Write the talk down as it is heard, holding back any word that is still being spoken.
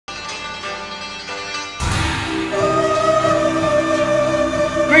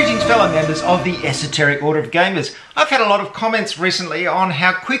Greetings fellow members of the Esoteric Order of Gamers. I've had a lot of comments recently on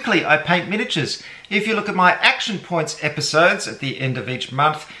how quickly I paint miniatures. If you look at my Action Points episodes at the end of each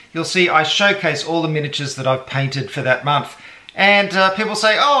month, you'll see I showcase all the miniatures that I've painted for that month. And people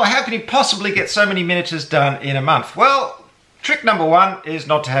say, oh, how can you possibly get so many miniatures done in a month? Well, trick number one is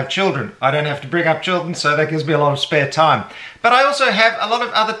not to have children. I don't have to bring up children, so that gives me a lot of spare time. But I also have a lot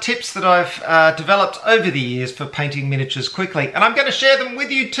of other tips that I've developed over the years for painting miniatures quickly, and I'm going to share them with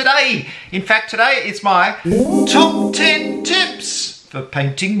you today. In fact, today it's my top 10 tips for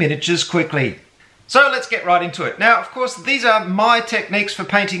painting miniatures quickly. So let's get right into it. Now, of course, these are my techniques for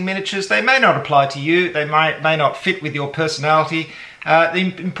painting miniatures. They may not apply to you. They may not fit with your personality.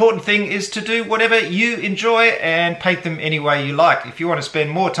 The important thing is to do whatever you enjoy and paint them any way you like. If you want to spend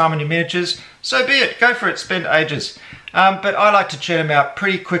more time on your miniatures, so be it. Go for it. Spend ages. But I like to churn them out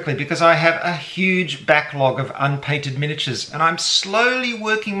pretty quickly because I have a huge backlog of unpainted miniatures and I'm slowly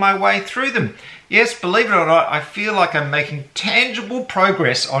working my way through them. Yes, believe it or not, I feel like I'm making tangible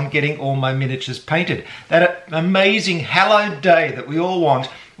progress on getting all my miniatures painted. That amazing hallowed day that we all want,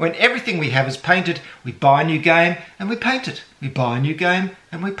 when everything we have is painted, we buy a new game and we paint it. We buy a new game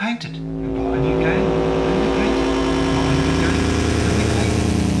and we paint it. We buy a new game and we paint it. We buy a new game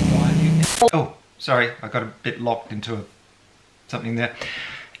and we paint it. Oh, sorry, I got a bit locked into something there.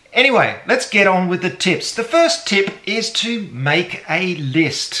 Anyway, let's get on with the tips. The first tip is to make a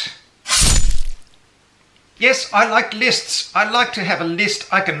list. Yes, I like lists. I like to have a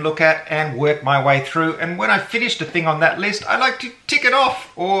list I can look at and work my way through, and when I've finished a thing on that list, I like to tick it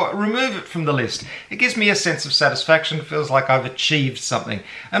off or remove it from the list. It gives me a sense of satisfaction. It feels like I've achieved something.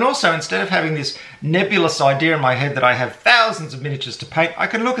 And also, instead of having this nebulous idea in my head that I have thousands of miniatures to paint, I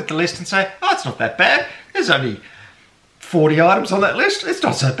can look at the list and say, oh, it's not that bad. There's only 40 items on that list. It's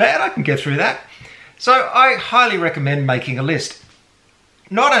not so bad. I can get through that. So I highly recommend making a list.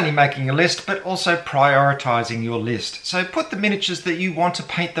 Not only making a list, but also prioritizing your list. So put the miniatures that you want to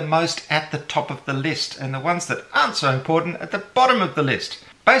paint the most at the top of the list and the ones that aren't so important at the bottom of the list.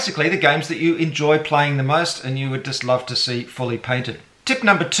 Basically, the games that you enjoy playing the most and you would just love to see fully painted. Tip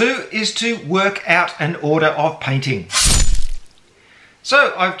number 2 is to work out an order of painting.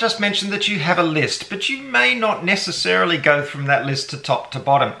 So I've just mentioned that you have a list, but you may not necessarily go from that list to top to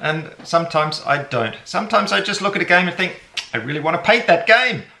bottom, and sometimes I don't. Sometimes I just look at a game and think, I really want to paint that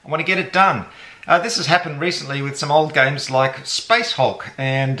game. I want to get it done. This has happened recently with some old games like Space Hulk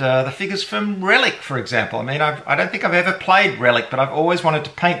and the figures from Relic, for example. I mean, I don't think I've ever played Relic, but I've always wanted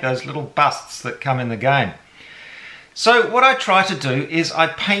to paint those little busts that come in the game. So what I try to do is I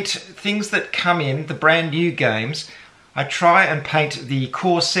paint things that come in, the brand new games. I try and paint the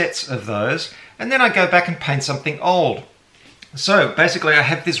core sets of those, and then I go back and paint something old. So basically I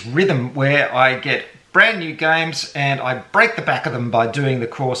have this rhythm where I get brand new games and I break the back of them by doing the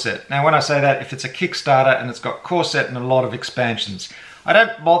core set. Now when I say that, if it's a Kickstarter and it's got core set and a lot of expansions, I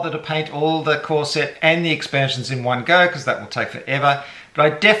don't bother to paint all the core set and the expansions in one go because that will take forever, but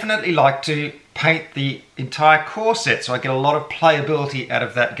I definitely like to paint the entire core set so I get a lot of playability out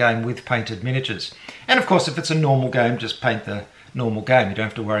of that game with painted miniatures. And of course, if it's a normal game, just paint the normal game. You don't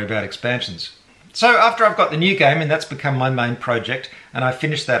have to worry about expansions. So after I've got the new game and that's become my main project and I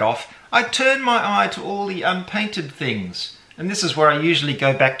finish that off, I turn my eye to all the unpainted things. And this is where I usually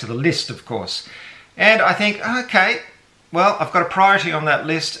go back to the list, of course. And I think, okay, well, I've got a priority on that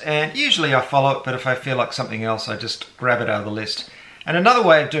list and usually I follow it, but if I feel like something else, I just grab it out of the list. And another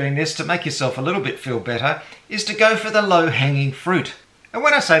way of doing this to make yourself a little bit feel better is to go for the low-hanging fruit. And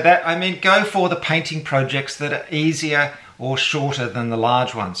when I say that, I mean go for the painting projects that are easier or shorter than the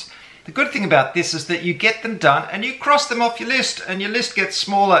large ones. The good thing about this is that you get them done and you cross them off your list and your list gets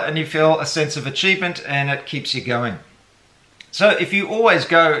smaller and you feel a sense of achievement and it keeps you going. So if you always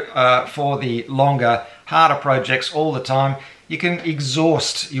go for the longer, harder projects all the time, you can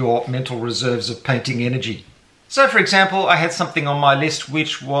exhaust your mental reserves of painting energy. So for example, I had something on my list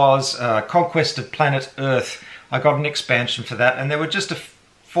which was Conquest of Planet Earth. I got an expansion for that and there were just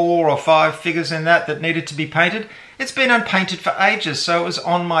 4 or 5 figures in that needed to be painted. It's been unpainted for ages, so it was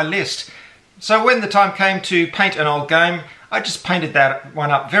on my list. So when the time came to paint an old game, I just painted that one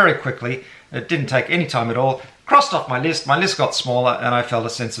up very quickly. It didn't take any time at all. Crossed off my list got smaller and I felt a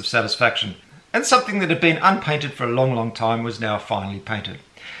sense of satisfaction. And something that had been unpainted for a long, long time was now finally painted.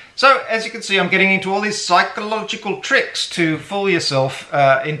 So as you can see, I'm getting into all these psychological tricks to fool yourself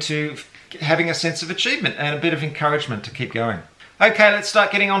into having a sense of achievement and a bit of encouragement to keep going. Okay, let's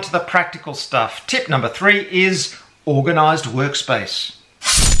start getting on to the practical stuff. Tip number 3 is organised workspace.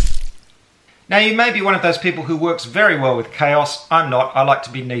 Now you may be one of those people who works very well with chaos. I'm not. I like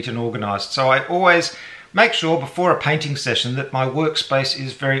to be neat and organised. So I always make sure before a painting session that my workspace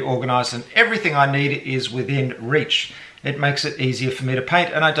is very organised and everything I need is within reach. It makes it easier for me to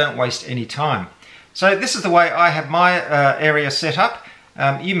paint and I don't waste any time. So this is the way I have my area set up.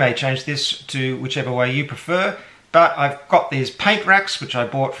 You may change this to whichever way you prefer, but I've got these paint racks which I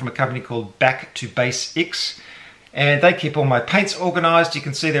bought from a company called Back to Basics, and they keep all my paints organised. You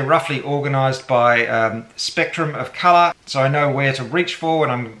can see they're roughly organised by spectrum of colour, so I know where to reach for when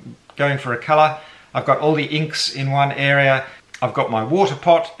I'm going for a colour. I've got all the inks in one area, I've got my water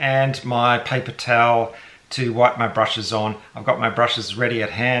pot and my paper towel to wipe my brushes on. I've got my brushes ready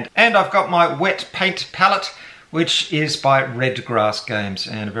at hand, and I've got my wet paint palette, which is by Red Grass Games,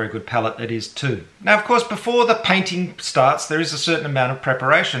 and a very good palette it is too. Now of course before the painting starts there is a certain amount of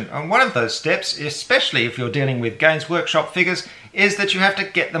preparation, and one of those steps, especially if you're dealing with Games Workshop figures, is that you have to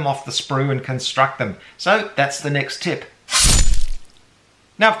get them off the sprue and construct them. So that's the next tip.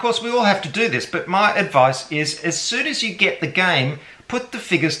 Now of course we all have to do this, but my advice is as soon as you get the game, put the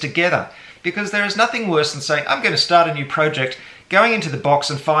figures together, because there is nothing worse than saying I'm going to start a new project, going into the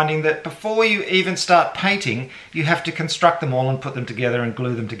box and finding that before you even start painting you have to construct them all and put them together and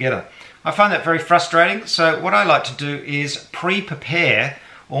glue them together. I find that very frustrating, so what I like to do is pre-prepare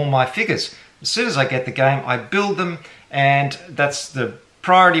all my figures. As soon as I get the game I build them, and that's the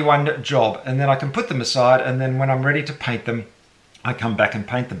priority one job, and then I can put them aside, and then when I'm ready to paint them I come back and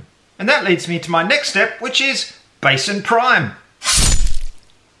paint them. And that leads me to my next step, which is base and prime.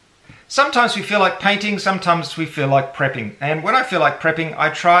 Sometimes we feel like painting, sometimes we feel like prepping. And when I feel like prepping,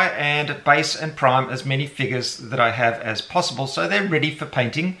 I try and base and prime as many figures that I have as possible so they're ready for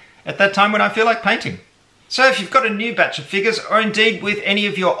painting at that time when I feel like painting. So if you've got a new batch of figures, or indeed with any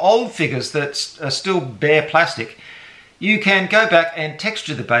of your old figures that are still bare plastic, you can go back and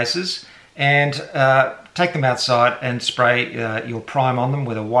texture the bases and take them outside and spray your prime on them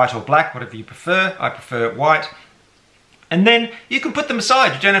with a white or black, whatever you prefer. I prefer white. And then you can put them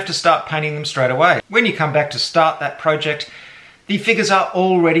aside. You don't have to start painting them straight away. When you come back to start that project, the figures are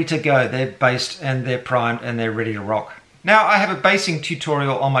all ready to go. They're based and they're primed and they're ready to rock. Now I have a basing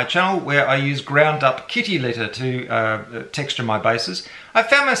tutorial on my channel where I use ground up kitty litter to texture my bases. I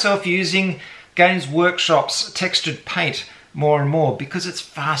found myself using Games Workshop's textured paint more and more because it's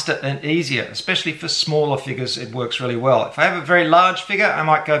faster and easier, especially for smaller figures. It works really well. If I have a very large figure I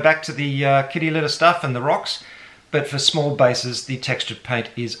might go back to the kitty litter stuff and the rocks, but for small bases the textured paint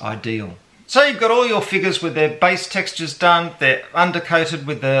is ideal. So you've got all your figures with their base textures done, they're undercoated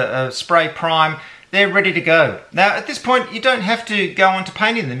with the spray prime, they're ready to go. Now at this point you don't have to go on to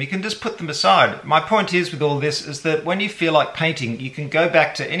painting them, you can just put them aside. My point is with all this is that when you feel like painting you can go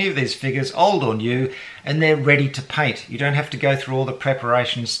back to any of these figures, old or new, and they're ready to paint. You don't have to go through all the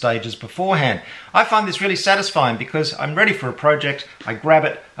preparation stages beforehand. I find this really satisfying because I'm ready for a project, I grab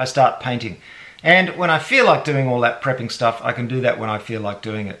it, I start painting. And when I feel like doing all that prepping stuff, I can do that when I feel like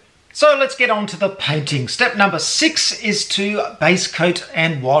doing it. So let's get on to the painting. Step number 6 is to base coat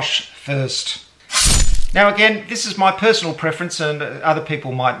and wash first. Now again, this is my personal preference and other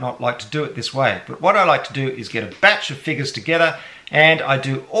people might not like to do it this way. But what I like to do is get a batch of figures together and I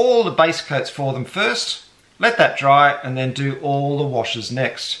do all the base coats for them first, let that dry, and then do all the washes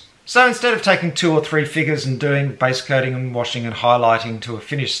next. So instead of taking 2 or 3 figures and doing base coating and washing and highlighting to a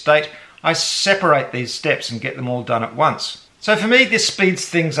finished state, I separate these steps and get them all done at once. So for me this speeds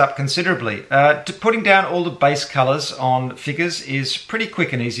things up considerably. Putting down all the base colours on figures is pretty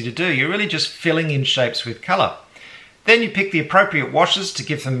quick and easy to do. You're really just filling in shapes with colour. Then you pick the appropriate washes to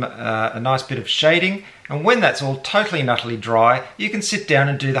give them a nice bit of shading, and when that's all totally and utterly dry you can sit down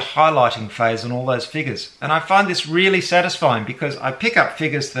and do the highlighting phase on all those figures. And I find this really satisfying because I pick up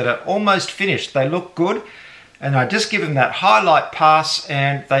figures that are almost finished, they look good, and I just give them that highlight pass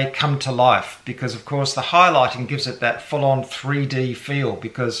and they come to life, because of course the highlighting gives it that full-on 3D feel,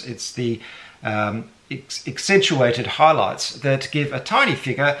 because it's the accentuated highlights that give a tiny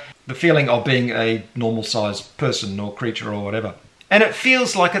figure the feeling of being a normal sized person or creature or whatever. And it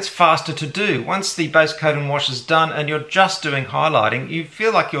feels like it's faster to do. Once the base coat and wash is done and you're just doing highlighting, you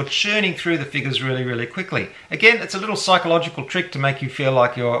feel like you're churning through the figures really, really quickly. Again, it's a little psychological trick to make you feel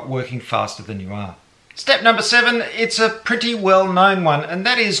like you're working faster than you are. Step number 7, it's a pretty well known one, and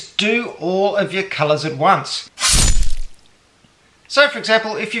that is do all of your colours at once. So for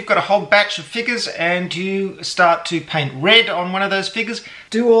example, if you've got a whole batch of figures and you start to paint red on one of those figures,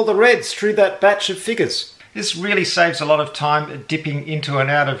 do all the reds through that batch of figures. This really saves a lot of time dipping into and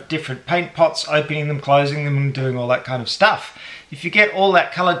out of different paint pots, opening them, closing them, and doing all that kind of stuff. If you get all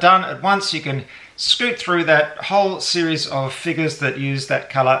that colour done at once, you can scoot through that whole series of figures that use that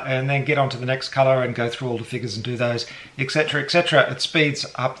colour and then get on to the next colour and go through all the figures and do those, etc, etc. It speeds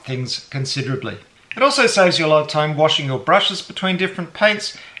up things considerably. It also saves you a lot of time washing your brushes between different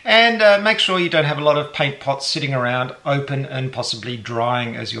paints, and make sure you don't have a lot of paint pots sitting around open and possibly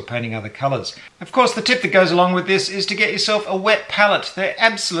drying as you're painting other colours. Of course, the tip that goes along with this is to get yourself a wet palette. They're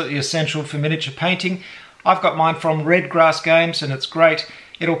absolutely essential for miniature painting. I've got mine from Red Grass Games and it's great.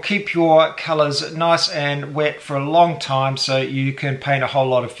 It'll keep your colours nice and wet for a long time, so you can paint a whole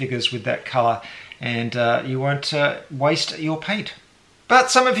lot of figures with that colour, and you won't waste your paint.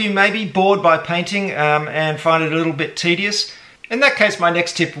 But some of you may be bored by painting and find it a little bit tedious. In that case, my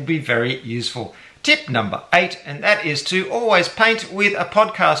next tip will be very useful. Tip number 8, and that is to always paint with a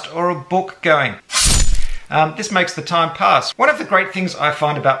podcast or a book going. This makes the time pass. One of the great things I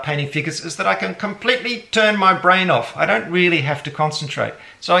find about painting figures is that I can completely turn my brain off. I don't really have to concentrate.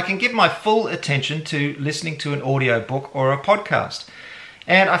 So I can give my full attention to listening to an audio book or a podcast.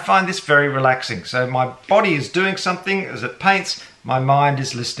 And I find this very relaxing. So my body is doing something as it paints, my mind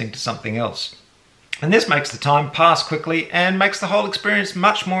is listening to something else. And this makes the time pass quickly and makes the whole experience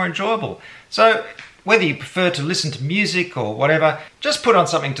much more enjoyable. So whether you prefer to listen to music or whatever, just put on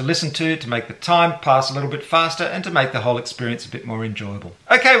something to listen to make the time pass a little bit faster and to make the whole experience a bit more enjoyable.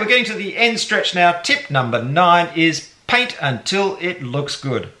 Okay, we're getting to the end stretch now. Tip number 9 is paint until it looks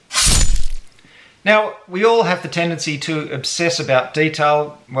good. Now, we all have the tendency to obsess about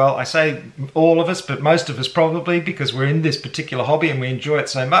detail. Well, I say all of us, but most of us probably, because we're in this particular hobby and we enjoy it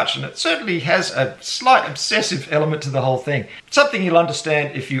so much, and it certainly has a slight obsessive element to the whole thing. Something you'll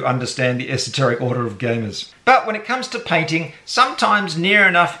understand if you understand the esoteric order of gamers. But when it comes to painting, sometimes near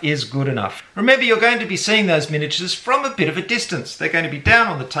enough is good enough. Remember, you're going to be seeing those miniatures from a bit of a distance. They're going to be down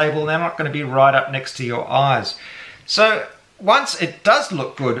on the table, and they're not going to be right up next to your eyes. So once it does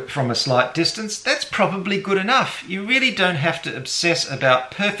look good from a slight distance, that's probably good enough. You really don't have to obsess about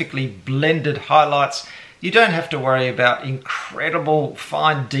perfectly blended highlights. You don't have to worry about incredible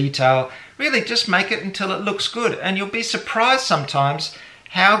fine detail. Really just make it until it looks good, and you'll be surprised sometimes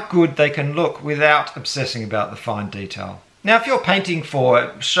how good they can look without obsessing about the fine detail. Now, if you're painting for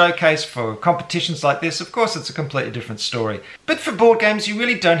a showcase, for competitions like this, of course it's a completely different story. But for board games, you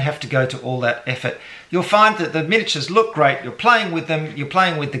really don't have to go to all that effort. You'll find that the miniatures look great, you're playing with them, you're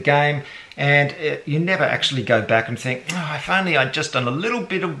playing with the game, and you never actually go back and think, oh, if only I'd just done a little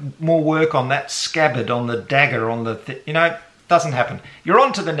bit of more work on that scabbard, on the dagger, on the, you know, it doesn't happen. You're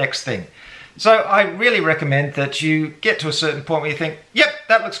on to the next thing. So I really recommend that you get to a certain point where you think, yep,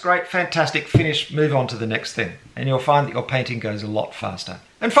 that looks great, fantastic, finish, move on to the next thing. And you'll find that your painting goes a lot faster.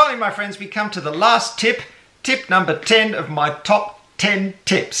 And finally, my friends, we come to the last tip, tip number 10 of my top 10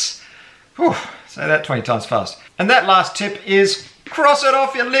 tips. Whew, say that 20 times fast. And that last tip is cross it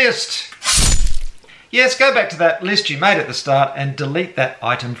off your list. Yes, go back to that list you made at the start and delete that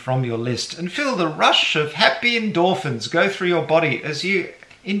item from your list and feel the rush of happy endorphins go through your body as you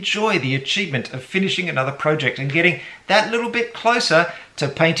enjoy the achievement of finishing another project and getting that little bit closer to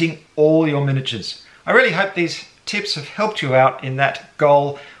painting all your miniatures. I really hope these tips have helped you out in that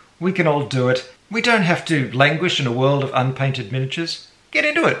goal. We can all do it. We don't have to languish in a world of unpainted miniatures. Get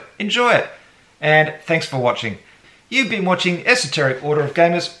into it, enjoy it. And thanks for watching. You've been watching Esoteric Order of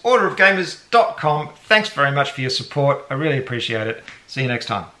Gamers, orderofgamers.com. Thanks very much for your support. I really appreciate it. See you next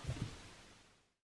time.